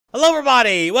Hello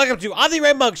everybody, welcome to On the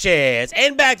Red Monkshiz,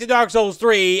 and back to Dark Souls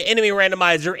 3, Enemy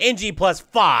Randomizer,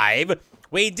 NG+5.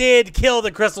 We did kill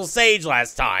the Crystal Sage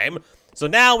last time, so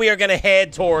now we are going to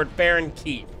head toward Farron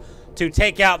Keep to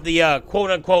take out the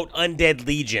quote-unquote Undead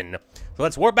Legion. So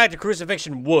let's warp back to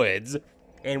Crucifixion Woods,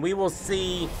 and we will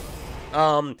see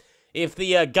if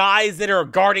the guys that are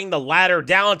guarding the ladder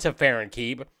down to Farron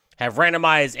Keep have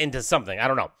randomized into something. I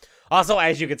don't know. Also,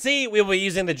 as you can see, we will be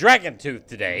using the Dragon Tooth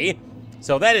today.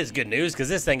 So that is good news, because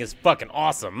this thing is fucking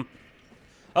awesome.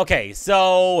 Okay, so,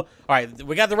 all right,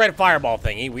 we got the red fireball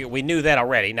thingy. We knew that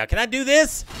already. Now, can I do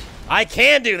this? I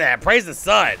can do that. Praise the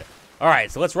sun. All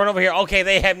right, so let's run over here. Okay,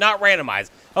 they have not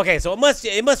randomized. Okay, so it must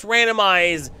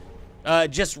randomize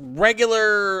just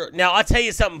regular. Now, I'll tell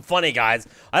you something funny, guys.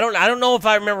 I don't know if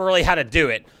I remember really how to do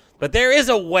it, but there is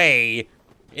a way.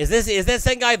 Is that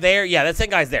same guy there? Yeah, that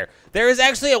same guy's there. There is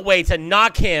actually a way to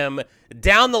knock him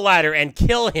down the ladder and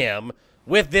kill him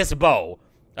with this bow,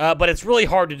 but it's really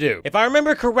hard to do. If I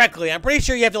remember correctly, I'm pretty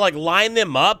sure you have to like line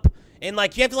them up, and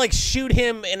like you have to like shoot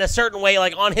him in a certain way,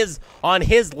 like on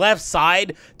his left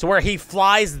side to where he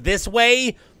flies this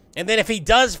way, and then if he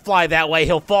does fly that way,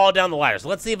 he'll fall down the ladder. So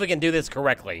let's see if we can do this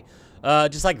correctly.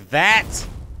 Just like that.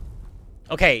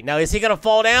 Okay, now is he gonna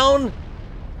fall down?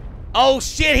 Oh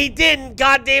shit, he didn't.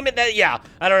 God damn it. Yeah,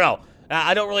 I don't know.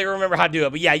 I don't really remember how to do it,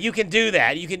 but yeah, you can do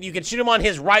that. You can shoot him on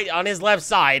his left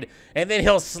side, and then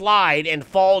he'll slide and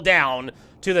fall down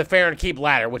to the Farron Keep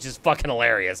ladder, which is fucking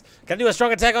hilarious. Can I do a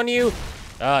strong attack on you?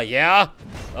 Yeah.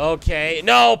 Okay.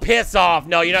 No, piss off.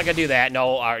 No, you're not gonna do that.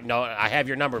 No, no, I have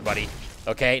your number, buddy.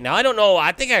 Okay. Now I don't know.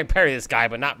 I think I can parry this guy,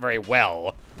 but not very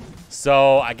well.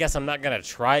 So I guess I'm not gonna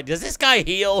try. Does this guy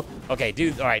heal? Okay,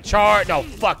 dude. All right, charge. No,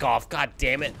 fuck off. God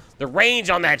damn it. The range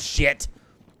on that shit.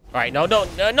 All right, no,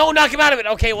 knock him out of it.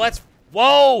 Okay, well, that's,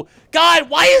 whoa. God,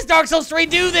 why does Dark Souls 3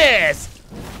 do this?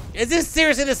 Is this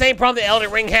seriously the same problem that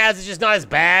Elden Ring has? It's just not as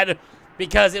bad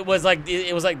because it was like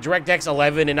DirectX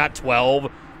 11 and not 12,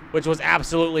 which was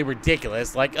absolutely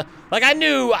ridiculous. Like I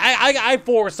knew, I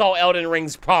foresaw Elden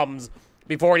Ring's problems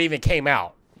before it even came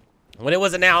out. When it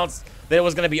was announced that it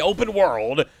was going to be open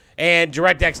world and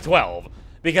DirectX 12.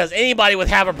 Because anybody would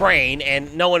have a brain,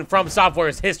 and knowing From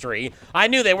Software's history, I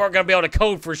knew they weren't going to be able to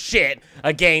code for shit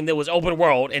a game that was open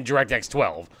world in DirectX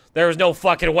 12. There was no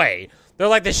fucking way. They're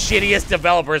like the shittiest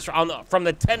developers from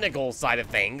the technical side of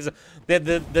things that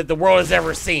the world has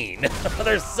ever seen.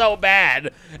 They're so bad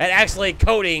at actually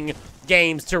coding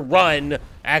games to run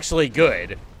actually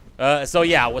good. So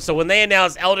yeah, so when they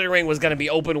announced Elden Ring was going to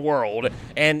be open world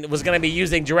and was going to be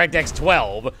using DirectX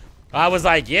 12, I was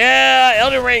like, yeah,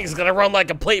 Elden Ring's gonna run like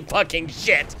complete fucking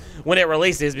shit when it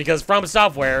releases because From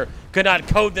Software could not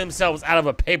code themselves out of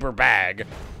a paper bag.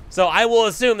 So I will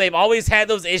assume they've always had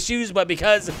those issues, but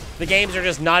because the games are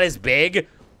just not as big,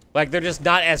 like they're just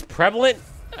not as prevalent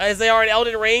as they are in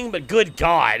Elden Ring, but good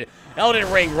God,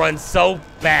 Elden Ring runs so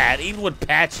bad, even with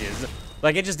patches.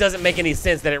 Like, it just doesn't make any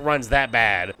sense that it runs that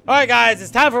bad. Alright, guys,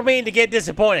 it's time for me to get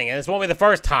disappointing, and this won't be the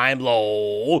first time,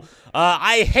 lol.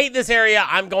 I hate this area.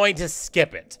 I'm going to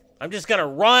skip it. I'm just gonna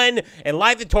run and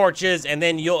light the torches, and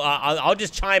then I'll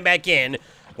just chime back in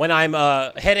when I'm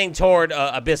heading toward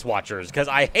Abyss Watchers, because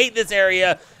I hate this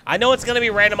area. I know it's gonna be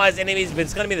randomized enemies, but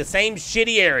it's gonna be the same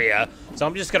shitty area. So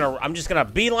I'm just gonna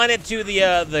beeline it to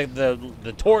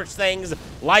the torch things,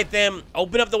 light them,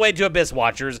 open up the way to Abyss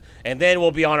Watchers, and then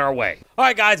we'll be on our way. All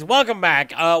right, guys, welcome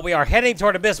back. We are heading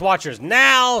toward Abyss Watchers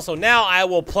now. So now I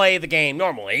will play the game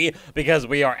normally because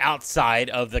we are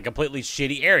outside of the completely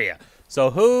shitty area.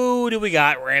 So who do we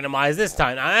got randomized this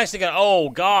time? I'm actually gonna. Oh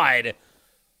God.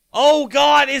 Oh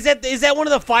God, is that one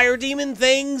of the fire demon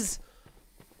things?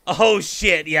 Oh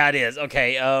shit, yeah it is.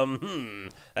 Okay,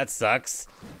 that sucks.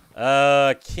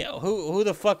 Who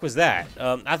the fuck was that?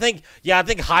 I think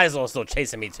Heisel is still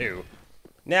chasing me too.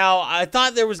 Now, I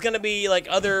thought there was gonna be like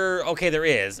other, okay, there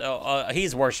is.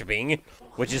 He's worshiping,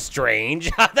 which is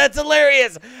strange. That's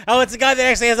hilarious. Oh, it's a guy that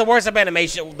actually has the worship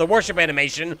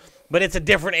animation, but it's a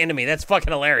different enemy. That's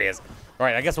fucking hilarious. All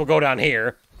right, I guess we'll go down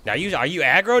here. Now, are you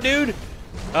aggro, dude?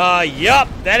 Yup,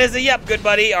 that is a yup, good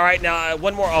buddy. All right, now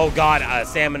one more. Oh God,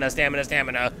 stamina.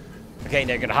 Okay,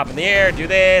 now you're gonna hop in the air, do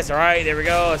this. All right, there we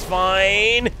go. It's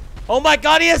fine. Oh my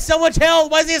God, he has so much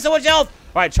health. Why does he have so much health?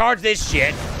 All right, charge this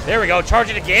shit. There we go. Charge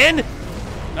it again.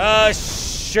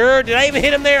 Sure. Did I even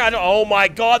hit him there? I don't. Oh my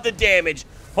God, the damage.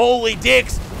 Holy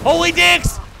dicks. Holy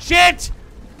dicks. Shit.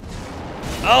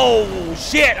 Oh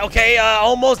shit. Okay,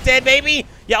 almost dead, baby.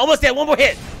 Yeah, almost dead. One more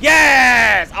hit.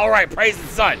 Yes. All right, praise the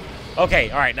sun.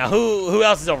 Okay, all right, now who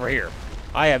else is over here?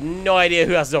 I have no idea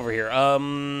who else is over here. I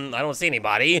don't see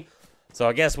anybody. So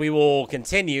I guess we will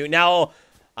continue. Now,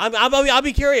 I'll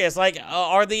be curious. Like,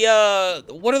 are the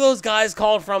what are those guys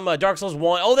called from Dark Souls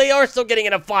 1? Oh, they are still getting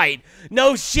in a fight.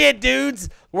 No shit, dudes.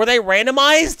 Were they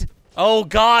randomized? Oh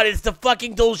God, it's the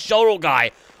fucking dual shoulder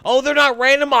guy. Oh, they're not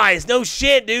randomized. No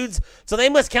shit, dudes. So they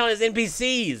must count as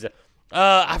NPCs.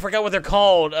 I forgot what they're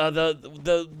called.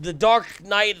 The Dark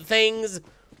Knight things.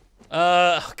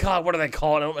 God, what are they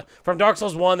called? From Dark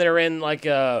Souls 1, they're in like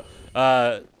New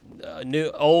Londo.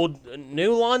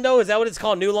 Is that what it's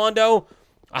called? New Londo.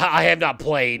 I have not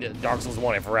played Dark Souls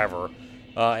 1 in forever.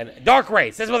 And Dark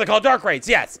Wraiths. That's what they're called. Dark Wraiths.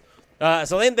 Yes.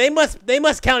 So they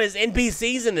must count as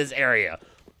NPCs in this area.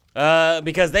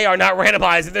 Because they are not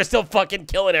randomized and they're still fucking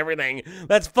killing everything.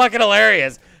 That's fucking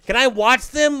hilarious. Can I watch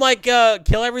them, like,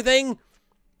 kill everything?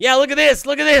 Yeah, look at this.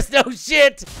 Look at this. No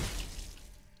shit.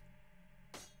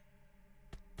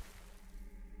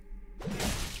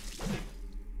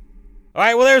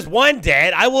 Alright, well, there's one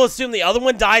dead. I will assume the other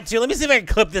one died, too. Let me see if I can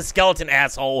clip this skeleton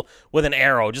asshole with an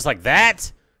arrow. Just like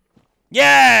that.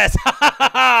 Yes!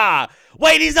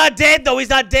 Wait, he's not dead, though. He's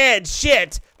not dead.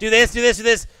 Shit. Do this, do this, do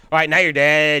this. Alright, now you're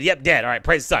dead. Yep, dead. Alright,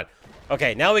 praise the sun.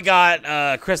 Okay, now we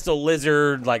got Crystal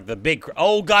Lizard, like the big...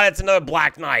 Oh, God, it's another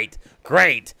Black Knight.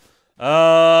 Great.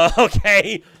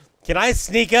 Okay. Can I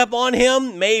sneak up on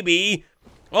him? Maybe.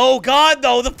 Oh, God,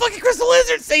 though. The fucking Crystal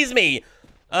Lizard sees me.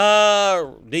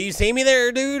 Do you see me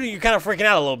there, dude? You're kind of freaking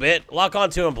out a little bit. Lock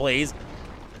onto him, please.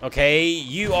 Okay,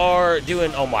 you are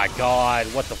doing... Oh, my God.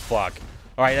 What the fuck?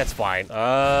 Alright, that's fine.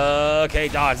 Okay,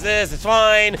 dodge this. It's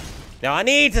fine. Now, I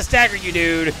need to stagger you,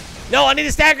 dude. No, I need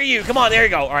to stagger you. Come on, there you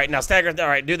go. All right, now stagger. All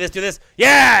right, do this, do this.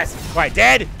 Yes! All right,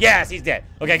 dead? Yes, he's dead.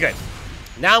 Okay, good.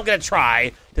 Now I'm going to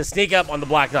try to sneak up on the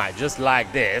Black Knight, just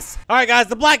like this. All right, guys,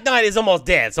 the Black Knight is almost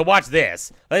dead, so watch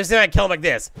this. Let me see if I can kill him like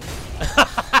this.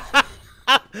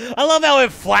 I love how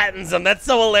it flattens him. That's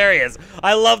so hilarious.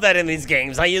 I love that in these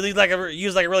games. I use like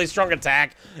a really strong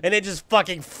attack, and it just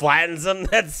fucking flattens him.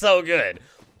 That's so good.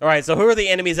 All right, so who are the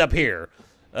enemies up here?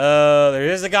 There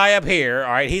is a guy up here.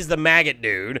 All right, he's the maggot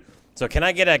dude. So can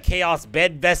I get a Chaos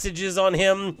Bed Vestiges on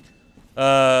him?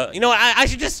 You know what? I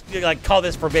should just like call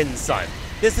this Forbidden Sun.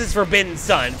 This is Forbidden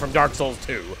Sun from Dark Souls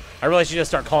 2. I really should just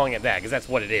start calling it that because that's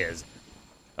what it is.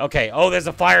 Okay. Oh, there's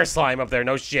a fire slime up there.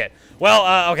 No shit.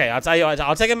 Well, okay. I'll tell you.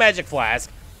 I'll take a magic flask,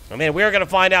 and then we're gonna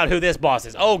find out who this boss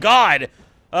is. Oh God.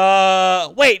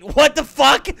 Wait. What the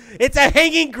fuck? It's a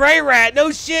hanging gray rat.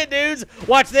 No shit, dudes.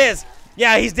 Watch this.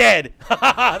 Yeah, he's dead.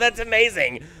 That's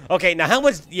amazing. Okay, now how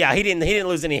much? Yeah, he didn't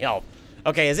lose any health.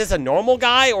 Okay, is this a normal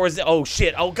guy or is it? Oh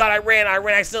shit! Oh God, I ran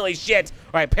accidentally. Shit.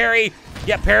 All right, parry.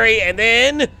 Yeah, parry, and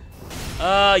then,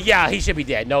 yeah, he should be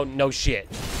dead. No shit.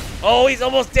 Oh, he's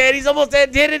almost dead. He's almost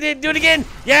dead. Did it? Do it again.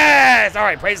 Yes. All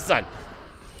right, praise the sun.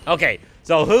 Okay,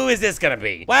 so who is this gonna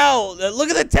be? Wow, look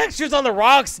at the textures on the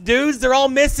rocks, dudes. They're all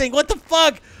missing. What the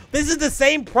fuck? This is the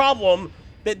same problem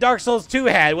that Dark Souls 2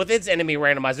 had with its enemy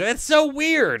randomizer. That's so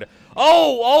weird.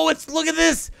 Oh, look at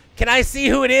this. Can I see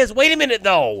who it is? Wait a minute,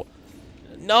 though.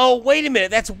 No, wait a minute.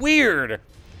 That's weird.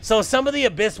 So some of the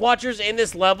Abyss Watchers in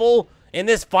this level, in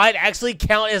this fight, actually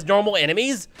count as normal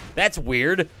enemies? That's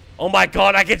weird. Oh my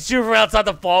God, I can shoot from outside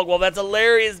the fog wall. That's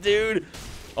hilarious, dude.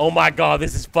 Oh my God,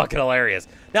 this is fucking hilarious.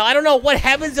 Now, I don't know what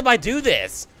happens if I do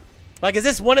this. Like, is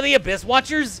this one of the Abyss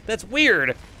Watchers? That's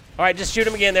weird. All right, just shoot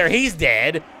him again there. He's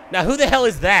dead. Now, who the hell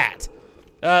is that?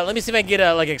 Let me see if I can get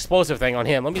a, like, explosive thing on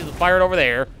him. Let me fire it over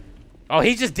there. Oh,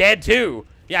 he's just dead, too.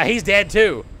 Yeah, he's dead,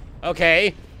 too.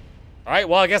 Okay. All right,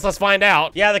 well, I guess let's find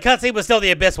out. Yeah, the cutscene was still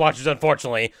the Abyss Watchers,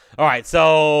 unfortunately. All right,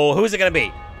 so who's it going to be?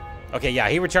 Okay, yeah,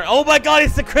 he returned. Oh, my God,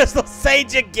 it's the Crystal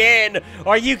Sage again.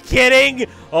 Are you kidding?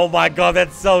 Oh, my God,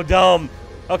 that's so dumb.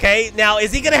 Okay, now,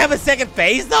 is he going to have a second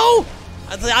phase, though?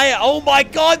 Oh, my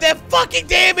God, that fucking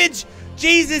damage.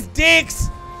 Jesus, dicks.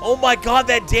 Oh my God,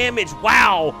 that damage.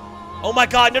 Wow. Oh my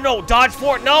God, no, dodge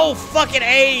forward. No, fucking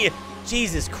A.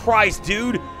 Jesus Christ,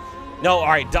 dude. No, all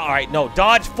right, no,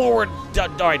 dodge forward. All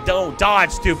right, don't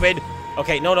dodge, stupid.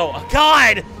 Okay, no.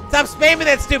 God, stop spamming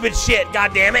that stupid shit,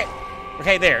 God damn it.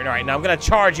 Okay, there. All right, now I'm gonna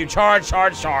charge you. Charge.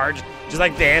 Just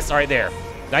like this. All right, there.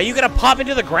 Now you gonna pop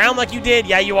into the ground like you did?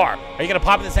 Yeah, you are. Are you gonna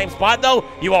pop in the same spot, though?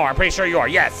 You are. I'm pretty sure you are.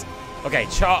 Yes. Okay,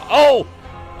 oh.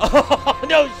 Oh,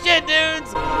 no shit,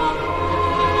 dudes.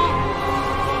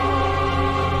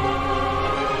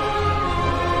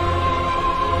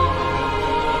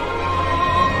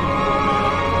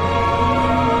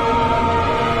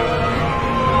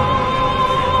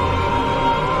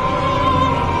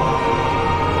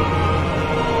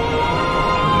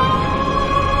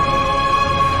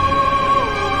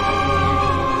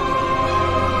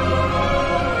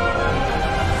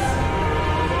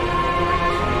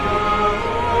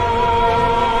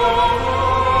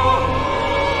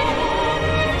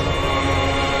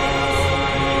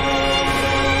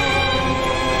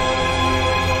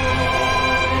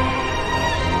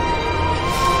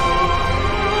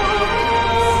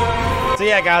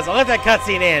 yeah, guys, I let that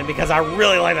cutscene in because I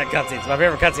really like that cutscene. It's my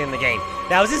favorite cutscene in the game.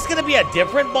 Now, is this going to be a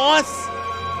different boss?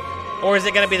 Or is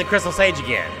it going to be the Crystal Sage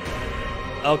again?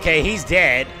 Okay, he's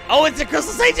dead. Oh, it's the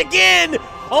Crystal Sage again!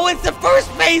 Oh, it's the first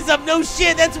phase up. No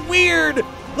shit, that's weird.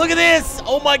 Look at this.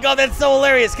 Oh my god, that's so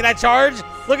hilarious. Can I charge?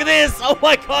 Look at this. Oh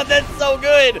my god, that's so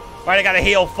good. All right, I gotta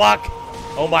heal. Fuck.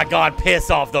 Oh my god, piss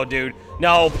off though, dude.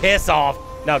 No, piss off.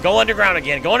 Now go underground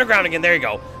again. Go underground again. There you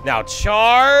go. Now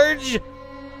charge.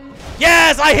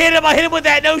 Yes, I hit him. I hit him with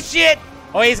that. No shit.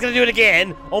 Oh, he's gonna do it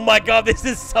again. Oh my god, this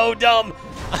is so dumb.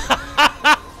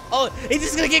 Oh, he's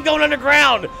just gonna keep going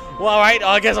underground. Well, all right.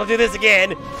 I guess I'll do this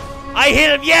again. I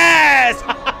hit him. Yes.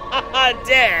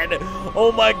 Dead.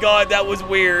 Oh my god, that was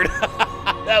weird.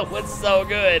 That was so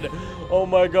good. Oh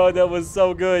my god, that was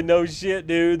so good. No shit,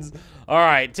 dudes. All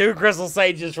right, 2 Crystal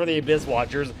Sages for the Abyss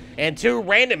Watchers and 2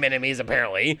 random enemies,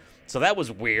 apparently. So that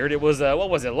was weird. It was, what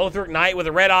was it? Lothric Knight with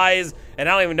the red eyes, and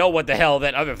I don't even know what the hell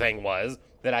that other thing was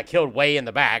that I killed way in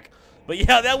the back. But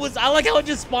yeah, that was, I like how it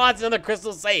just spawns another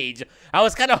Crystal Sage. I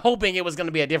was kind of hoping it was going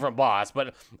to be a different boss,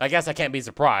 but I guess I can't be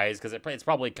surprised because it's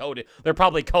probably coded, they're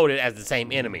probably coded as the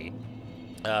same enemy.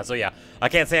 So yeah, I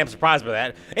can't say I'm surprised by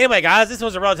that. Anyway, guys, this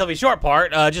was a relatively short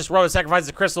part. Just Road to Sacrifice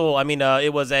the Crystal. I mean,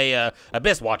 it was a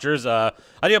Abyss Watchers. I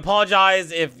do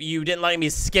apologize if you didn't like me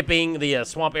skipping the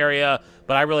swamp area,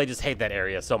 but I really just hate that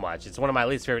area so much. It's one of my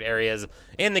least favorite areas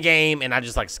in the game, and I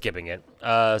just like skipping it.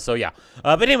 So yeah.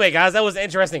 But anyway, guys, that was an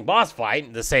interesting boss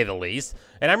fight, to say the least.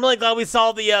 And I'm really glad we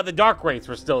saw the Dark Wraiths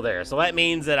were still there. So that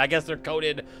means that I guess they're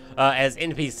coded as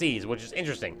NPCs, which is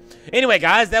interesting. Anyway,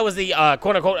 guys, that was the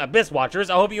quote-unquote Abyss Watchers.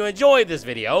 I hope you enjoyed this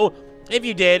video. If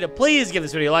you did, please give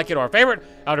this video a like or a favorite.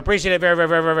 I would appreciate it very, very,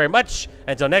 very, very, very much.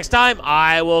 Until next time,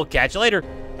 I will catch you later.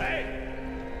 Hey.